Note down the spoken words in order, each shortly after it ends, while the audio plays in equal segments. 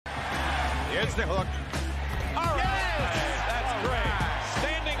Here's the hook. All right. Yes, that's great.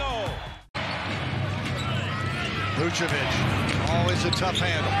 Standing O. Vucevic, always a tough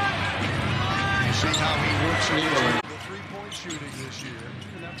handle. You see how he works the three-point shooting this year.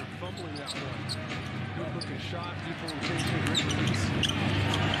 Even after fumbling that one. Good looking shot, deep rotation, great release.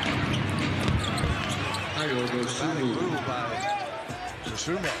 Move by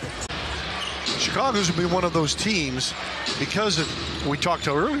Vucevic. Chicago's will be one of those teams because we talked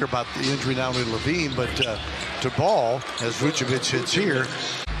earlier about the injury not only to Levine but to Ball as Vucevic hits here.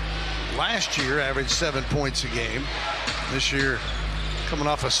 Last year averaged 7 points a game. This year coming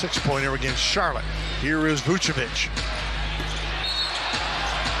off a 6-pointer against Charlotte. Here is Vucevic.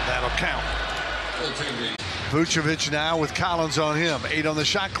 That'll count. Vucevic now with Collins on him. 8 on the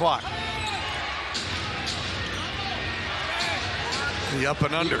shot clock. The up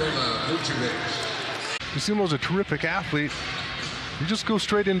and under. Vucevic's a terrific athlete. You just go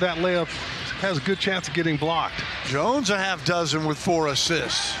straight into that layup. Has a good chance of getting blocked. Jones a half dozen with 4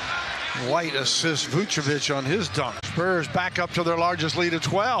 assists. White assists Vucevic on his dunk. Spurs back up to their largest lead of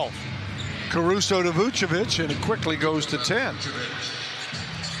 12. Caruso to Vucevic, and it quickly goes to 10.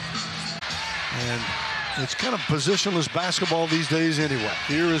 And it's kind of positionless basketball these days anyway.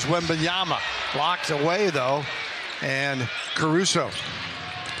 Here is Wembanyama. Blocked away though. And Caruso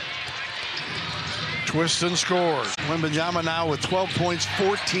twists and scores. Wembanyama now with 12 points,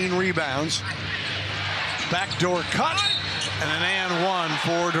 14 rebounds. Backdoor cut. And an and one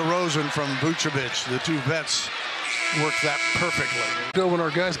for DeRozan from Vucevic. The two vets work that perfectly. When our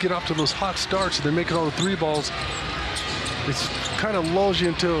guys get off to those hot starts and they're making all the 3 balls, it kind of lulls you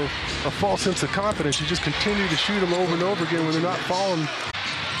into a false sense of confidence. You just continue to shoot them over and over again when they're not falling.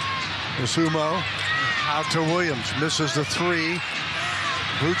 Sumo out to Williams, misses the 3.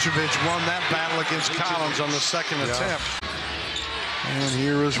 Vucevic won that battle against Collins on the second attempt. And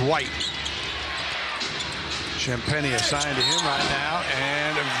here is White. Champagnie assigned to him right now,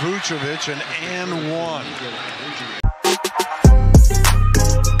 and Vucevic an and one.